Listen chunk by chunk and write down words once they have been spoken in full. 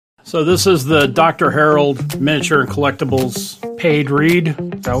So this is the Dr. Harold Miniature and Collectibles paid read. Is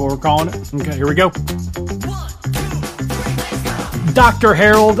that what we're calling it? Okay, here we go. Dr.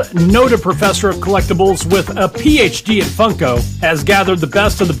 Harold, noted professor of collectibles with a PhD in Funko, has gathered the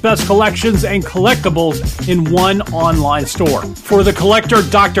best of the best collections and collectibles in one online store. For the collector,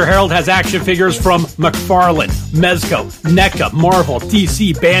 Dr. Harold has action figures from McFarlane, Mezco, NECA, Marvel,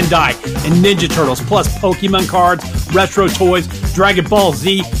 DC, Bandai, and Ninja Turtles, plus Pokemon cards, retro toys, Dragon Ball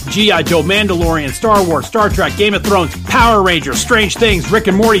Z, G.I. Joe, Mandalorian, Star Wars, Star Trek, Game of Thrones, Power Rangers, Strange Things, Rick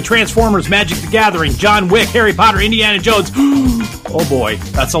and Morty, Transformers, Magic the Gathering, John Wick, Harry Potter, Indiana Jones. Oh boy,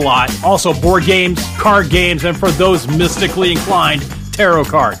 that's a lot. Also board games, card games, and for those mystically inclined, tarot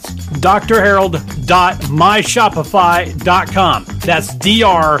cards. drharold.myshopify.com. That's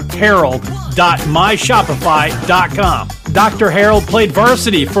drharold.myshopify.com. Dr. Harold played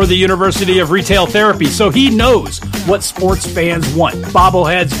varsity for the University of Retail Therapy, so he knows what sports fans want.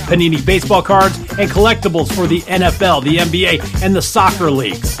 Bobbleheads, Panini baseball cards, and collectibles for the NFL, the NBA, and the soccer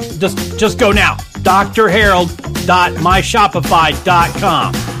leagues. Just go now.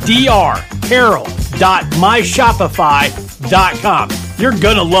 drharold.myshopify.com. drharold.myshopify.com. You're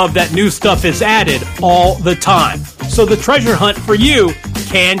gonna love that new stuff is added all the time. So the treasure hunt for you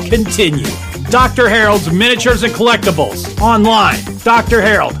can continue. Dr. Harold's Miniatures and Collectibles. Online,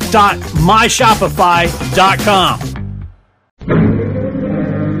 drharold.myshopify.com.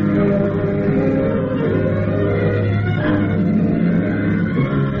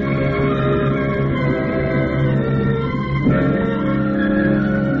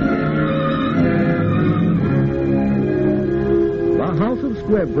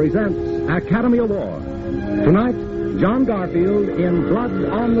 Squibb presents Academy Award. Tonight, John Garfield in Blood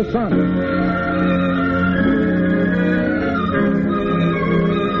on the Sun.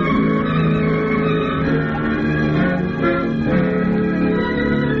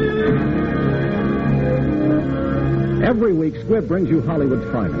 Every week, Squibb brings you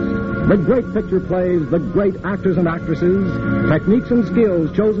Hollywood's finest. The great picture plays, the great actors and actresses, techniques and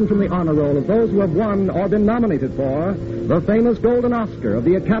skills chosen from the honor roll of those who have won or been nominated for the famous Golden Oscar of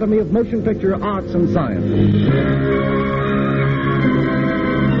the Academy of Motion Picture Arts and Science.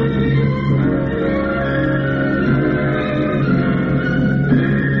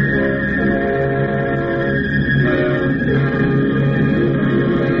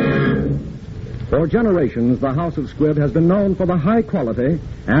 For generations, the House of Squibb has been known for the high quality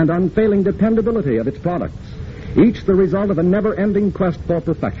and unfailing dependability of its products, each the result of a never-ending quest for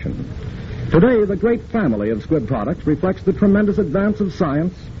perfection. Today, the great family of Squibb products reflects the tremendous advance of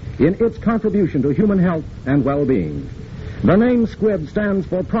science in its contribution to human health and well-being. The name Squibb stands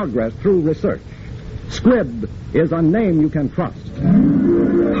for progress through research. Squibb is a name you can trust.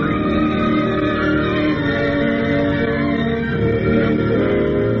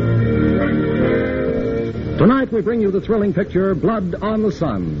 Tonight we bring you the thrilling picture Blood on the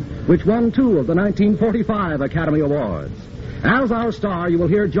Sun, which won 2 of the 1945 Academy Awards. As our star, you will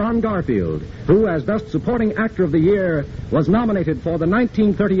hear John Garfield, who, as Best Supporting Actor of the Year, was nominated for the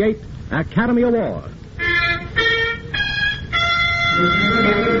 1938 Academy Award.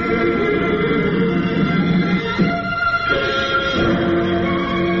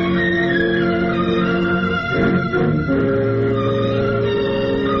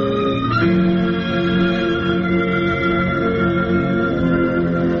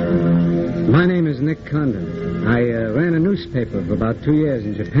 My name is Nick Condon. I ran a newspaper for about 2 years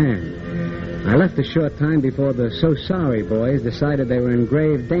in Japan. I left a short time before the So Sorry boys decided they were in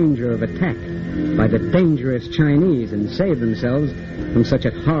grave danger of attack by the dangerous Chinese and saved themselves from such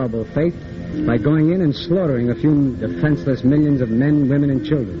a horrible fate by going in and slaughtering a few defenseless millions of men, women, and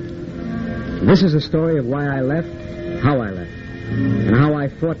children. This is a story of why I left, how I left, and how I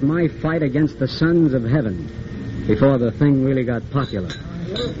fought my fight against the sons of heaven before the thing really got popular.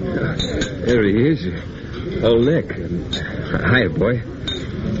 There he is. Old Nick. Hi, boy.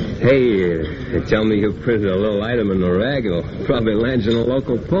 Hey, they tell me you printed a little item in the rag. It'll probably land in a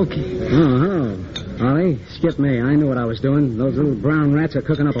local pokey. Oh. Ollie, skip me. I knew what I was doing. Those little brown rats are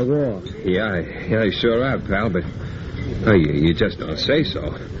cooking up a war. Yeah, they sure are, pal, but you just don't say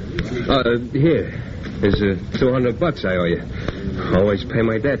so. Here. There's $200 I owe you. Always pay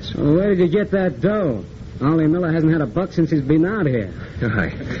my debts. Well, where did you get that dough? Ollie Miller hasn't had a buck since he's been out here.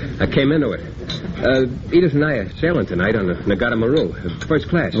 I came into it. Edith and I are sailing tonight on the Nagata Maru, first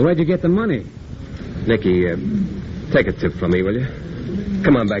class. Well, where'd you get the money? Nicky, take a tip from me, will you?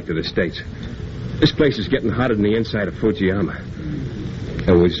 Come on back to the States. This place is getting hotter than the inside of Fujiyama.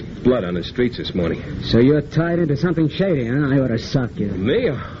 There was blood on the streets this morning. So you're tied into something shady, huh? I ought to suck you.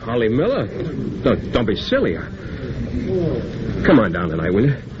 Me? Ollie Miller? Don't be silly. Come on down tonight, will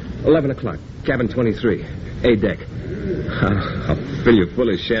you? 11 o'clock. Cabin 23. A deck. I'll fill you full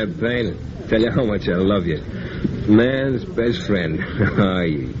of champagne and tell you how much I love you. Man's best friend. Oh,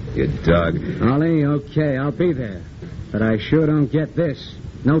 you dog. Ollie, okay, I'll be there. But I sure don't get this.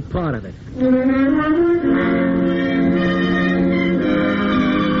 No part of it.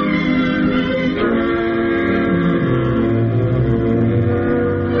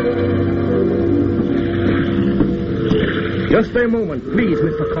 Just a moment, please,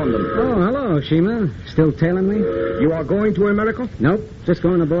 Mr. Condon. Oh, hello, Shima. Still tailing me? You are going to America? Nope. Just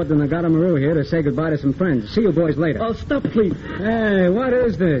going aboard the Nagata Maru here to say goodbye to some friends. See you boys later. Oh, stop, please. Hey, what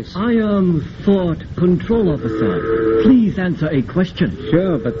is this? I am Fort Control Officer. Please answer a question.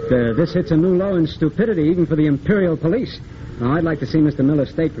 Sure, but this hits a new low in stupidity even for the Imperial Police. Now, I'd like to see Mr.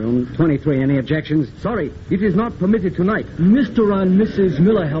 Miller's stateroom, 23. Any objections? Sorry, it is not permitted tonight. Mr. and Mrs.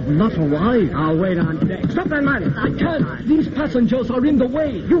 Miller have not arrived. I'll wait on deck. Stop that man! I can't. These passengers are in the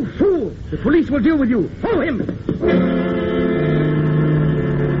way. You fool! The police will deal with you. Follow him!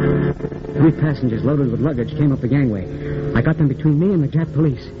 3 passengers loaded with luggage came up the gangway. I got them between me and the Jap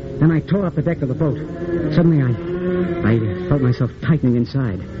police. Then I tore up the deck of the boat. Suddenly, I felt myself tightening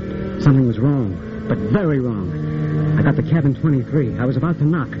inside. Something was wrong, but very wrong. I got the cabin 23. I was about to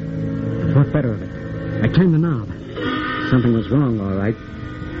knock. I thought better of it. I turned the knob. Something was wrong, all right.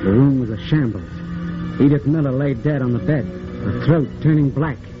 The room was a shambles. Edith Miller lay dead on the bed, her throat turning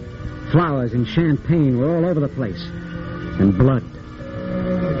black. Flowers and champagne were all over the place. And blood.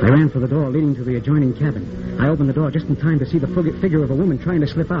 I ran for the door leading to the adjoining cabin. I opened the door just in time to see the figure of a woman trying to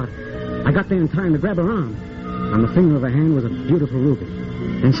slip out. I got there in time to grab her arm. On the finger of her hand was a beautiful ruby.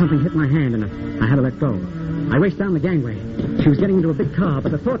 Then something hit my hand, and I had to let go. I raced down the gangway. She was getting into a big car,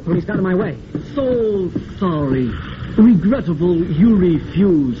 but the Thought police got in my way. So sorry. Regrettable you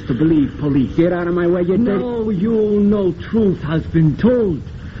refuse to believe police. Get out of my way, you No, you know truth has been told.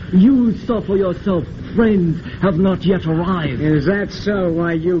 You saw for yourself friends have not yet arrived. Is that so?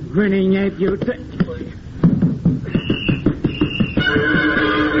 Why, you grinning ape, you...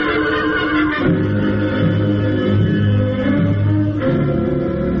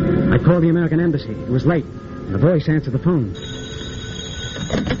 I called the American Embassy. It was late. The voice answered the phone.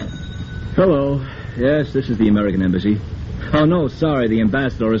 Hello. Yes, this is the American Embassy. Oh, no, sorry, the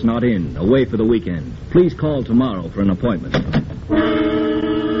ambassador is not in. Away for the weekend. Please call tomorrow for an appointment.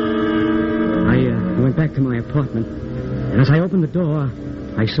 I went back to my apartment, and as I opened the door,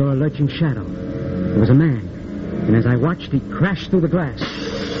 I saw a lurching shadow. It was a man, and as I watched, he crashed through the glass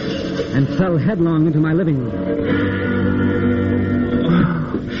and fell headlong into my living room.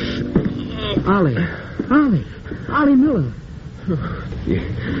 Ollie Miller.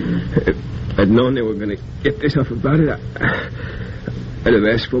 If I'd known they were going to get this off about it, I'd have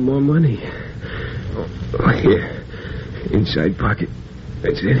asked for more money. Oh, here. Inside pocket.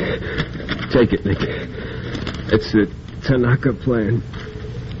 That's it. Take it, Nick. It's the Tanaka plan.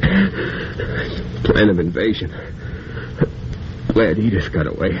 Plan of invasion. Glad Edith got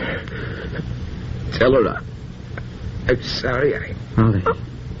away. Tell her I'm sorry.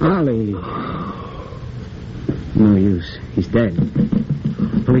 Ollie. No use. He's dead.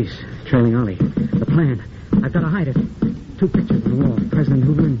 Police trailing Ollie. The plan. I've got to hide it. 2 pictures on the wall. President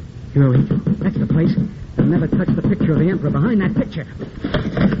Hoover and Hirohito. That's the place. They'll never touch the picture of the Emperor behind that picture.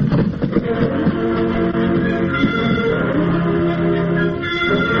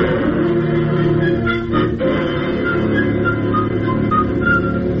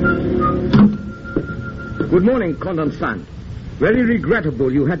 Good morning, Condon-san. Very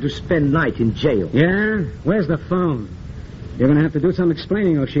regrettable you had to spend night in jail. Yeah? Where's the phone? You're going to have to do some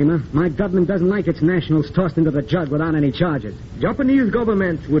explaining, Oshima. My government doesn't like its nationals tossed into the jug without any charges. Japanese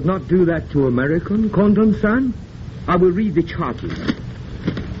government would not do that to American, Condon-san. I will read the charges.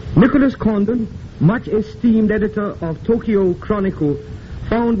 Nicholas Condon, much esteemed editor of Tokyo Chronicle,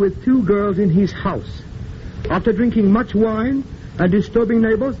 found with 2 girls in his house. After drinking much wine and disturbing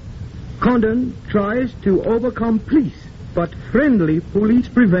neighbors, Condon tries to overcome police, but friendly police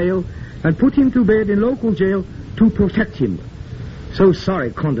prevail and put him to bed in local jail to protect him. So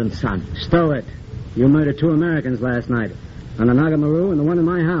sorry, Condon-san. Stow it. You murdered 2 Americans last night. On the Naga Maru and the one in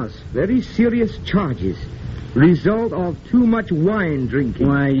my house. Very serious charges. Result of too much wine drinking.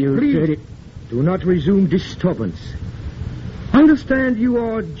 Why, you Please, dirty... do not resume disturbance. Understand you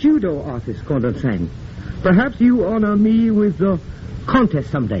are judo artist, Condon-san. Perhaps you honor me with the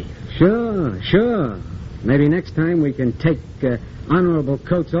contest someday. Sure. Maybe next time we can take honorable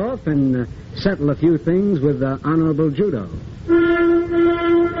coats off and settle a few things with honorable judo.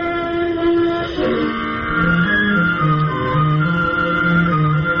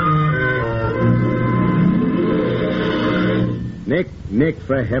 Nick, Nick,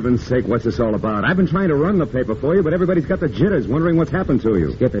 for heaven's sake, what's this all about? I've been trying to run the paper for you, but everybody's got the jitters, wondering what's happened to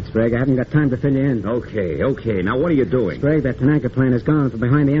you. Skip it, Sprague. I haven't got time to fill you in. Okay. Now, what are you doing? Sprague, that Tanaka plan is gone from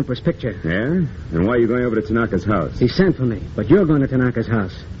behind the Empress picture. Yeah? And why are you going over to Tanaka's house? He sent for me, but you're going to Tanaka's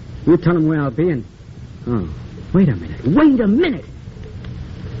house. You tell him where I'll be and... Oh, wait a minute.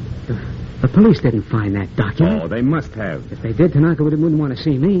 The police didn't find that document. Oh, they must have. If they did, Tanaka wouldn't want to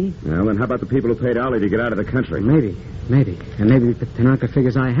see me. Well, then how about the people who paid Ollie to get out of the country? Maybe. And maybe Tanaka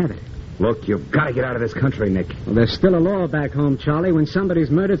figures I have it. Look, you've got to get out of this country, Nick. Well, there's still a law back home, Charlie. When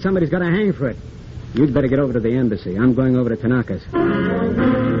somebody's murdered, somebody's got to hang for it. You'd better get over to the embassy. I'm going over to Tanaka's.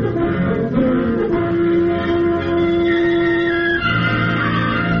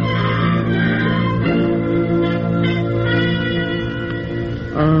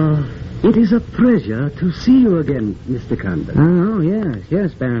 It is a pleasure to see you again, Mr. Condon. Oh,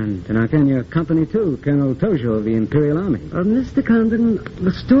 yes, Baron Tanaka, and your company, too, Colonel Tojo of the Imperial Army. Mr. Condon,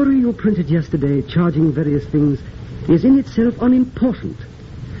 the story you printed yesterday charging various things is in itself unimportant.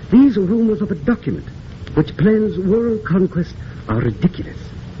 These rumors of a document which plans world conquest are ridiculous.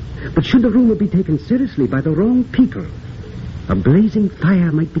 But should the rumor be taken seriously by the wrong people, a blazing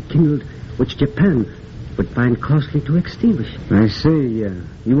fire might be kindled which Japan would find costly to extinguish. I see.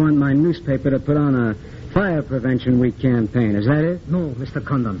 You want my newspaper to put on a fire prevention week campaign, is that it? No, Mr.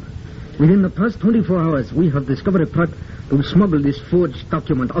 Condon. Within the past 24 hours, we have discovered a plot to smuggle this forged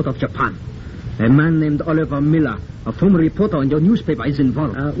document out of Japan. A man named Oliver Miller, a former reporter in your newspaper, is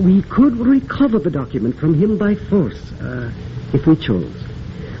involved. We could recover the document from him by force, if we chose.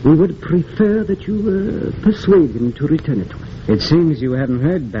 We would prefer that you persuade him to return it to us. It seems you haven't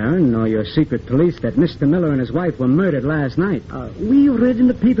heard, Baron, nor your secret police, that Mr. Miller and his wife were murdered last night. We read in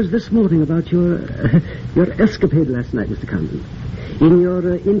the papers this morning about your escapade last night, Mr. Condon. In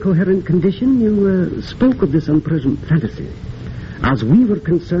your incoherent condition, you spoke of this unpleasant fantasy. As we were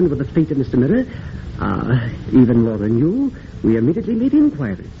concerned with the fate of Mr. Miller, even more than you, we immediately made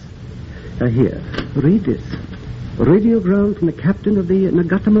inquiries. Here, read this. A radiogram from the captain of the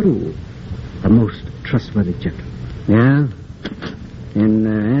Nagata Maru, a most trustworthy gentleman. Yeah? In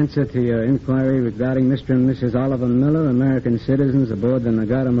answer to your inquiry regarding Mr. and Mrs. Oliver Miller, American citizens aboard the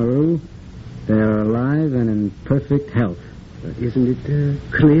Nagata Maru, they are alive and in perfect health. Isn't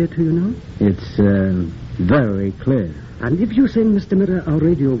it clear to you now? It's very clear. And if you send Mr. Miller a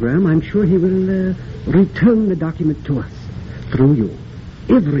radiogram, I'm sure he will return the document to us through you.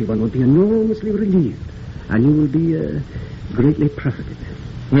 Everyone will be enormously relieved, and you will be greatly profited.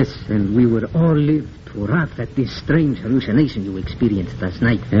 Yes, and we would all live to laugh at this strange hallucination you experienced last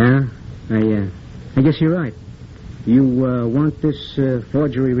night. Yeah? I guess you're right. You want this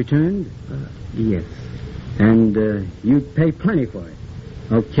forgery returned? Yes. And you'd pay plenty for it.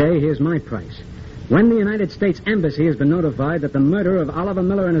 Okay, here's my price. When the United States Embassy has been notified that the murderer of Oliver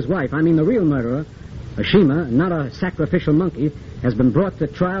Miller and his wife, I mean the real murderer, Oshima, not a sacrificial monkey, has been brought to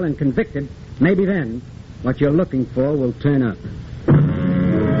trial and convicted, maybe then what you're looking for will turn up.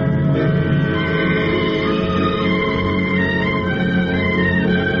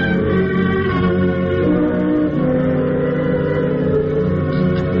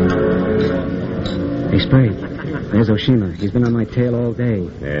 Hey, Sprague, there's Oshima. He's been on my tail all day.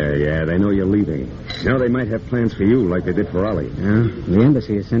 Yeah, they know you're leaving. Now they might have plans for you like they did for Ollie. Yeah, the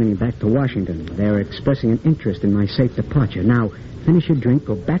embassy is sending me back to Washington. They're expressing an interest in my safe departure. Now, finish your drink,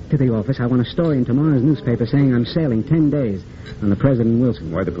 go back to the office. I want a story in tomorrow's newspaper saying I'm sailing 10 days on the President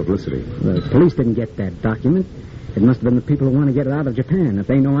Wilson. Why the publicity? The police didn't get that document. It must have been the people who want to get it out of Japan. If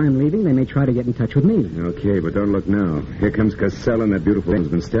they know I'm leaving, they may try to get in touch with me. Okay, but don't look now. Here comes Cassell, and that beautiful thing's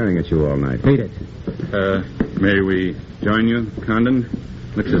been staring at you all night. Beat it. May we join you, Condon?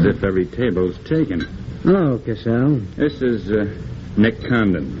 Looks as if every table's taken. Hello, Cassell. This is Nick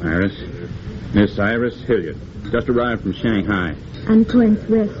Condon, Iris. Miss Iris Hilliard. Just arrived from Shanghai. I'm Clarence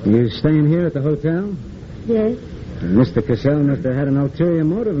West. You staying here at the hotel? Yes. Mr. Cassell must have had an ulterior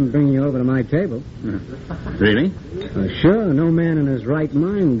motive in bringing you over to my table. Really? Sure. No man in his right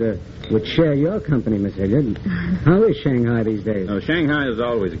mind would share your company, Miss Hilliard. How is Shanghai these days? Oh, Shanghai is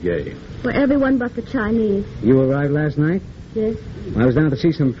always gay. For everyone but the Chinese. You arrived last night? Yes. I was down to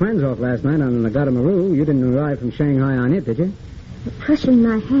see some friends off last night on the Nagata Maru. You didn't arrive from Shanghai on it, did you? You're pressing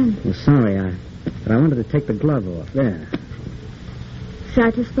my hand. Well, sorry, but I wanted to take the glove off. There.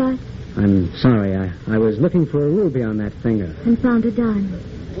 Satisfied? I'm sorry. I was looking for a ruby on that finger. And found a diamond.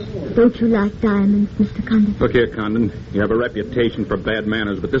 Don't you like diamonds, Mr. Condon? Look here, Condon. You have a reputation for bad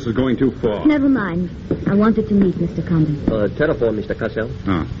manners, but this is going too far. Never mind. I wanted to meet Mr. Condon. Telephone, Mr. Cassell.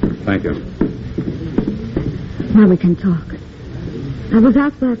 Oh, thank you. Now we can talk. I was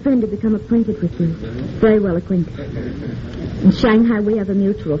asked by a friend to become acquainted with you. Very well acquainted. In Shanghai, we have a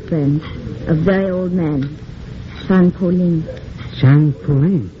mutual friend, a very old man, Shang Poling. Shang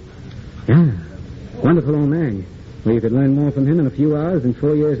Poling? Yeah. Wonderful old man. Well, you could learn more from him in a few hours than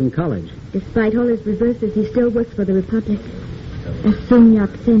 4 years in college. Despite all his reverses, he still works for the Republic, as Sun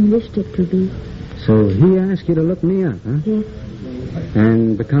Yat-sen wished it to be. So he asked you to look me up, huh? Yes.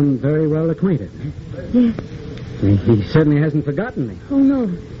 And become very well acquainted, huh? Yes. He certainly hasn't forgotten me. Oh, no.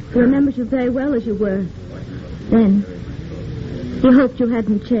 He remembers you very well as you were. Then, he hoped you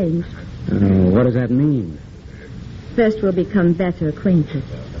hadn't changed. What does that mean? First, we'll become better acquainted.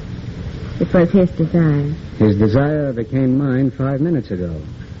 It was his desire. His desire became mine 5 minutes ago.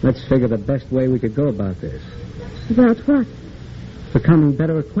 Let's figure the best way we could go about this. About what? Becoming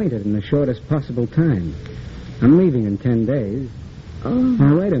better acquainted in the shortest possible time. I'm leaving in 10 days. Oh.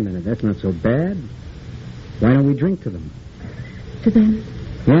 Now, wait a minute. That's not so bad. Why don't we drink to them? To them?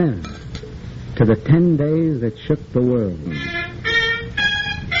 Yeah. To the 10 days that shook the world.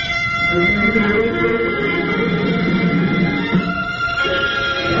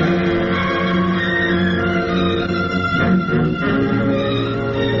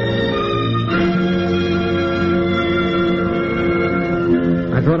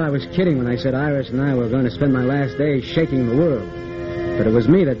 I thought I was kidding when I said Iris and I were going to spend my last days shaking the world. But it was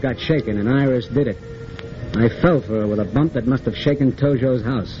me that got shaken, and Iris did it. I fell for her with a bump that must have shaken Tojo's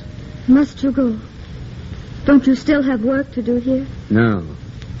house. Must you go? Don't you still have work to do here? No.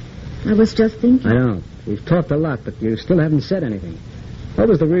 I was just thinking. I don't. We've talked a lot, but you still haven't said anything. What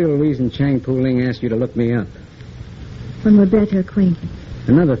was the real reason Chang Pu-Ling asked you to look me up? When we're better acquainted.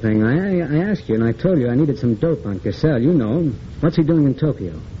 Another thing, I asked you, and I told you I needed some dope on Cassell. You know him. What's he doing in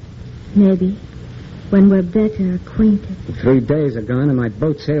Tokyo? Maybe. When we're better acquainted. 3 days are gone, and my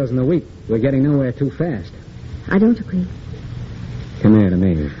boat sails in a week. We're getting nowhere too fast. I don't agree. Come here to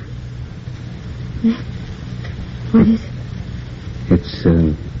me. Yeah. What is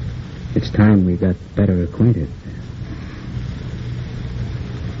it? It's time we got better acquainted.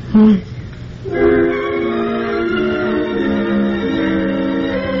 Yes.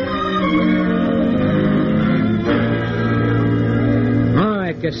 All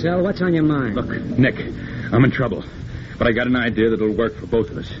right, Cassell, what's on your mind? Look, Nick, I'm in trouble. But I got an idea that'll work for both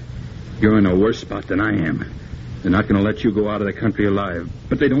of us. You're in a worse spot than I am. They're not going to let you go out of the country alive.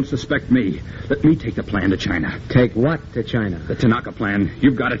 But they don't suspect me. Let me take the plan to China. Take what to China? The Tanaka plan.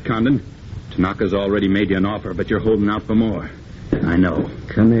 You've got it, Condon. Tanaka's already made you an offer, but you're holding out for more. I know.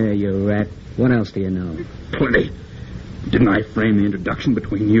 Come here, you rat. What else do you know? Plenty. Didn't I frame the introduction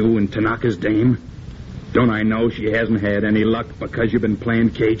between you and Tanaka's dame? Don't I know she hasn't had any luck because you've been playing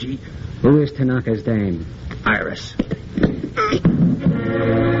cagey? Who is Tanaka's dame? Iris.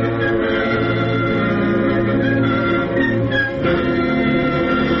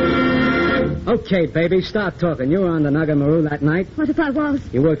 Okay, baby, stop talking. You were on the Nagamaru that night. What if I was?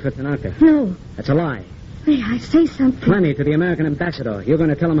 You worked for Tanaka. No. That's a lie. May I say something? Plenty to the American ambassador. You're going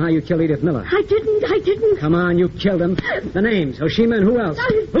to tell him how you killed Edith Miller. I didn't. Come on, you killed him. The names, Oshima and who else?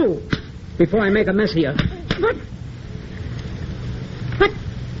 Who? Before I make a mess of you. What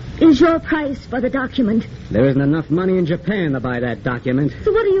is your price for the document? There isn't enough money in Japan to buy that document.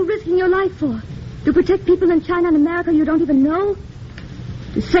 So what are you risking your life for? To protect people in China and America you don't even know?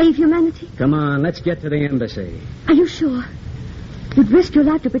 To save humanity? Come on, let's get to the embassy. Are you sure? You'd risk your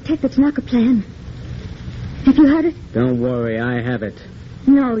life to protect the Tanaka plan. Have you heard it? Don't worry, I have it.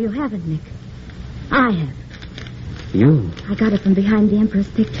 No, you haven't, Nick. I have. You? I got it from behind the Emperor's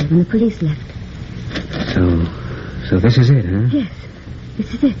picture when the police left. So this is it, huh? Yes,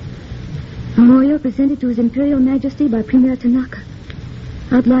 this is it. Memorial presented to His Imperial Majesty by Premier Tanaka,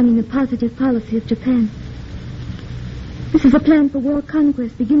 outlining the positive policy of Japan. This is a plan for world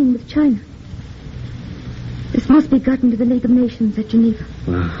conquest beginning with China. This must be gotten to the League of Nations at Geneva.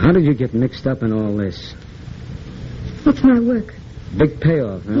 Well, how did you get mixed up in all this? It's my work. Big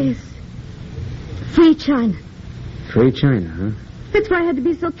payoff, huh? Yes. Free China. Free China, huh? That's why I had to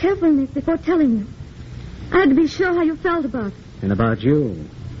be so careful, Nick, before telling you. I had to be sure how you felt about it. And about you.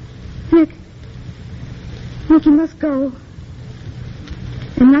 Nick, you must go.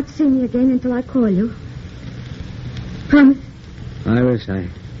 And not see me again until I call you. Promise? Iris,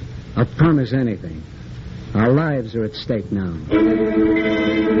 I'll promise anything. Our lives are at stake now.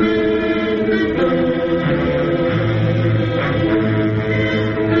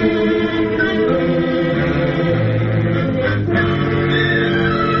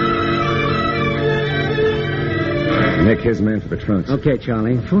 Nick, here's the man for the trunks. Okay,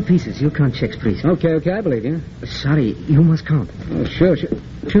 Charlie. 4 pieces. You count checks, please. Okay, I believe you. Sorry, you must count. Oh, sure.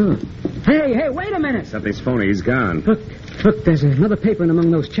 Hey, wait a minute. Something's phony. He's gone. Look, there's another paper in among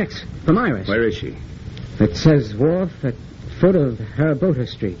those checks from Iris. Where is she? It says wharf at foot of Herabota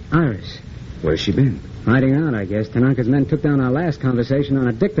Street. Iris. Where's she been? Hiding out, I guess. Tanaka's men took down our last conversation on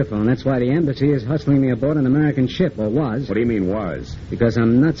a dictaphone. That's why the embassy is hustling me aboard an American ship, or was. What do you mean, was? Because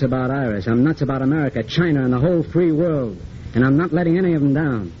I'm nuts about Iris. I'm nuts about America, China, and the whole free world. And I'm not letting any of them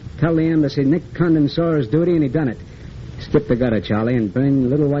down. Tell the embassy Nick Condon saw his duty, and he done it. Skip the gutter, Charlie, and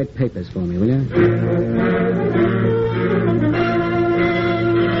bring little white papers for me, will you?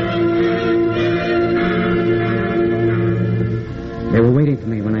 They were waiting for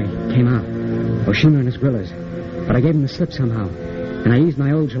me when I came out. Oshima and his guerrillas. But I gave them the slip somehow. And I eased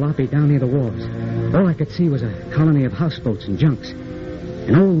my old jalopy down near the wharves. All I could see was a colony of houseboats and junks.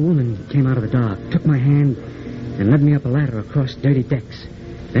 An old woman came out of the dark, took my hand, and led me up a ladder across dirty decks.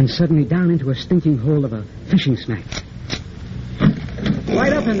 Then suddenly down into a stinking hole of a fishing smack.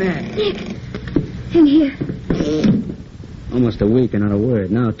 Right up in there. Nick, in here. Almost a week and not a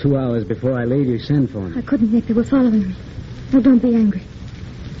word. Now, 2 hours before I leave, you send for me. I couldn't, Nick. They were following me. No, don't be angry.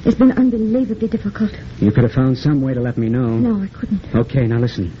 It's been unbelievably difficult. You could have found some way to let me know. No, I couldn't. Okay, now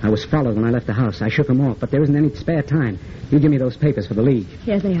listen. I was followed when I left the house. I shook them off, but there isn't any spare time. You give me those papers for the League.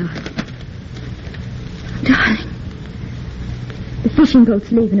 Here they are. Darling. The fishing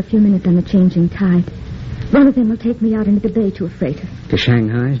boats leave in a few minutes on the changing tide. One of them will take me out into the bay to a freighter. To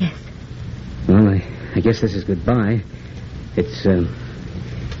Shanghai? Yes. Well, I guess this is goodbye. It's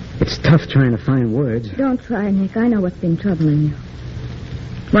tough trying to find words. Don't try, Nick. I know what's been troubling you.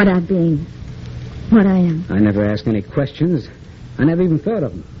 What I've been. What I am. I never asked any questions. I never even thought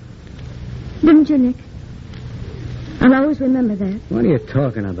of them. Didn't you, Nick? I'll always remember that. What are you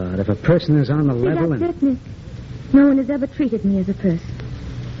talking about? If a person is on the level that's it, Nick. No one has ever treated me as a person.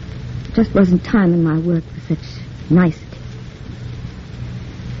 Just wasn't time in my work for such nicety.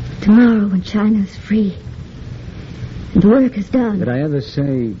 Tomorrow, when China's free and the work is done... Did I ever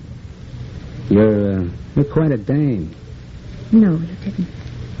say you're quite a dame? No, you didn't.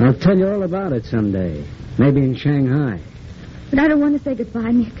 I'll tell you all about it someday. Maybe in Shanghai. But I don't want to say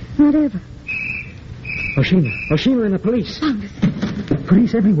goodbye, Nick. Not ever. Oshima and the police. Found us.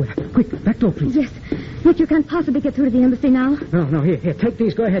 Police everywhere. Quick, back door, please. Yes. Nick, you can't possibly get through to the embassy now. No, here, take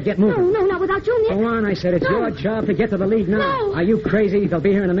these. Go ahead, get moving. No, not without you, Nick. Go on, I said. It's your job to get to the League now. No. Are you crazy? They'll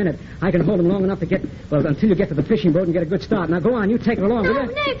be here in a minute. I can hold them long enough to get, until you get to the fishing boat and get a good start. Now, go on. You take it along, will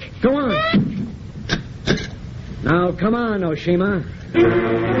you? Nick. Go on. Nick. Now, come on, Oshima.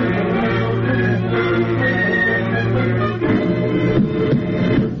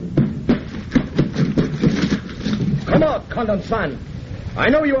 Come out, Condon-san. I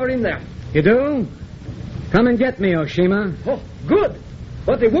know you are in there. You do? Come and get me, Oshima. Oh, good.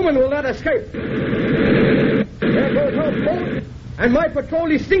 But the woman will not escape. There goes her boat, and my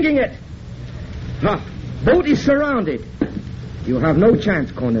patrol is sinking it. Boat is surrounded. You have no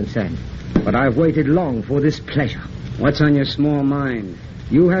chance, Condon-san. But I've waited long for this pleasure. What's on your small mind?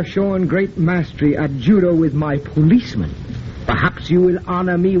 You have shown great mastery at judo with my policemen. Perhaps you will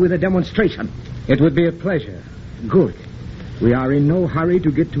honor me with a demonstration. It would be a pleasure. Good. We are in no hurry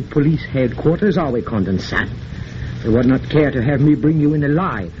to get to police headquarters, are we, Condon-san? You would not care to have me bring you in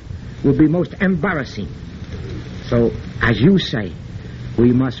alive. It would be most embarrassing. So, as you say,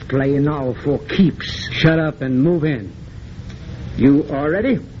 we must play now for keeps. Shut up and move in. You are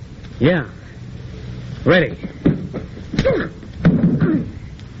ready? Yeah. Ready.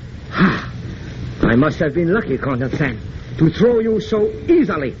 I must have been lucky, Condon-san, to throw you so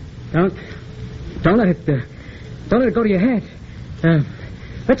easily. Don't let it go to your head.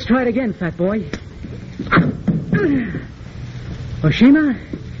 Let's try it again, fat boy. Oshima,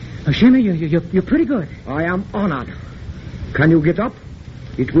 you're pretty good. I am honored. Can you get up?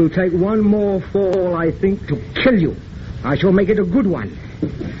 It will take one more fall, I think, to kill you. I shall make it a good one.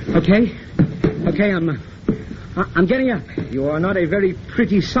 Okay, I'm getting up. You are not a very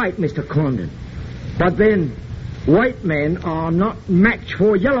pretty sight, Mr. Condon. But then, white men are not match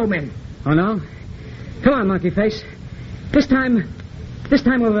for yellow men. Oh, no? Come on, monkey face. This time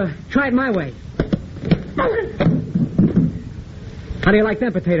we'll try it my way. How do you like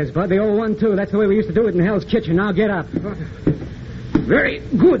them potatoes, Bud? The old 1-2. That's the way we used to do it in Hell's Kitchen. Now get up. Very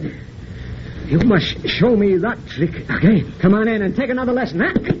good. You must show me that trick again. Come on in and take another lesson,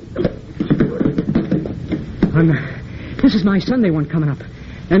 huh? This is my Sunday one coming up.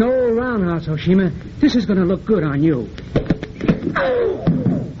 An old roundhouse, Oshima. This is going to look good on you.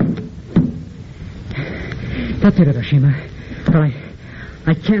 That did it, Oshima. But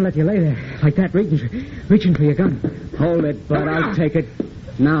I can't let you lay there like that, reaching for your gun. Hold it, Bud. I'll take it.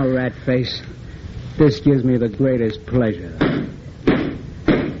 Now, rat face. This gives me the greatest pleasure.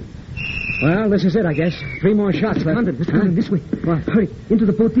 Well, this is it, I guess. 3 more shots left. Condon, Mr. Condon, this way. What? Hurry, into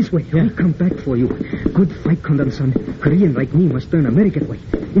the boat this way. Yeah. We come back for you. Good fight, Condon-san. Korean like me must turn American way.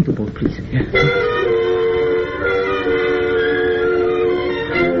 Into boat, please. Yeah.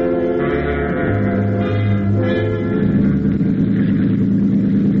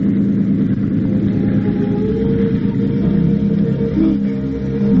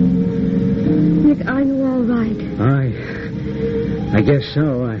 Nick, are you all right? I guess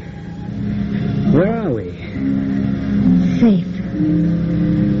so. Where are we? Safe.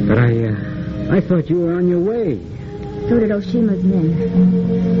 But I thought you were on your way. So did Oshima's men.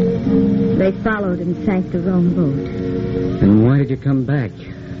 They followed and sank the wrong boat. Then why did you come back?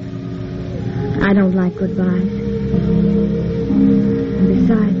 I don't like goodbyes. And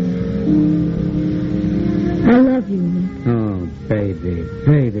besides, I love you, Nick. Oh, baby.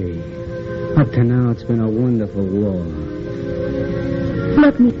 Up to now, it's been a wonderful war.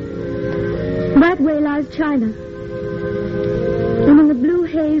 Look, Nick. That way lies China. And in the blue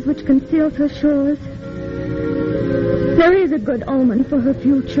haze which conceals her shores, there is a good omen for her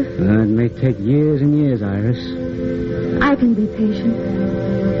future. It may take years and years, Iris. I can be patient.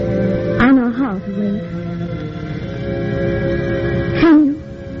 I know how to wait. Can you?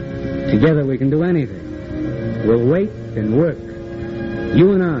 Together we can do anything. We'll wait and work.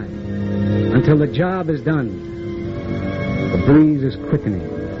 You and I. Until the job is done. The breeze is quickening.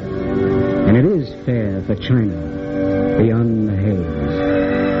 And it is fair for China beyond the haze.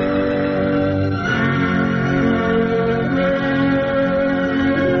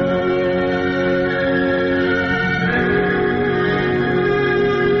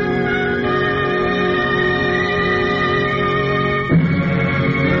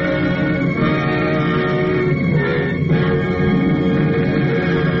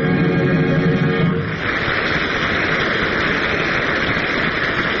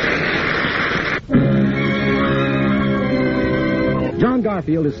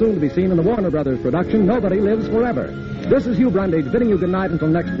 Garfield is soon to be seen in the Warner Brothers production, Nobody Lives Forever. This is Hugh Brundage bidding you good night until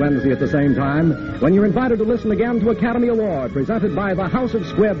next Wednesday at the same time, when you're invited to listen again to Academy Award presented by the House of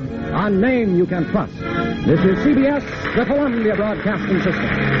Squibb, a name you can trust. This is CBS, the Columbia Broadcasting System.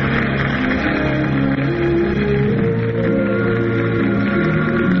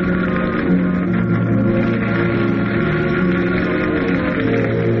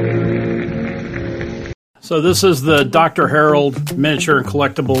 So this is the Dr. Harold Miniature and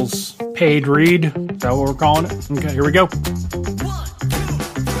Collectibles paid read. Is that what we're calling it? Okay, here we go.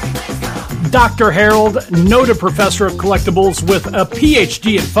 Dr. Harold, noted professor of collectibles with a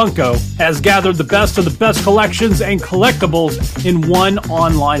PhD in Funko, has gathered the best of the best collections and collectibles in one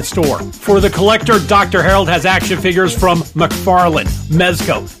online store. For the collector, Dr. Harold has action figures from McFarlane,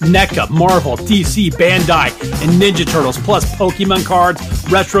 Mezco, NECA, Marvel, DC, Bandai, and Ninja Turtles, plus Pokemon cards,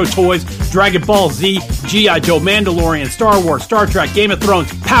 retro toys, Dragon Ball Z, G.I. Joe, Mandalorian, Star Wars, Star Trek, Game of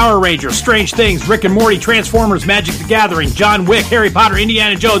Thrones, Power Rangers, Strange Things, Rick and Morty, Transformers, Magic the Gathering, John Wick, Harry Potter,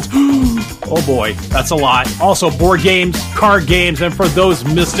 Indiana Jones. Oh boy, that's a lot. Also board games, card games, and for those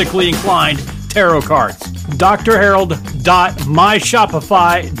mystically inclined, tarot cards.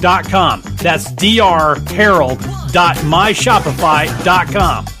 drharold.myshopify.com. That's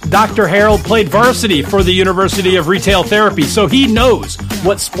drharold.myshopify.com. Dr. Harold played varsity for the University of Retail Therapy, so he knows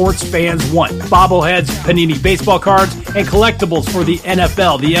what sports fans want. Bobbleheads, Panini baseball cards, and collectibles for the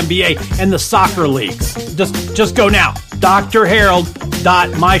NFL, the NBA, and the soccer leagues. Just go now.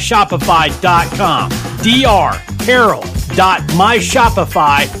 drharold.myshopify.com.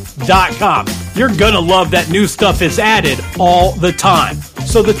 drharold.myshopify.com. You're gonna love that new stuff is added all the time.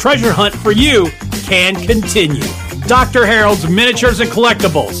 So the treasure hunt for you can continue. Dr. Harold's Miniatures and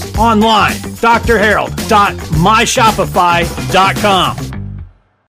Collectibles. Online, drharold.myshopify.com.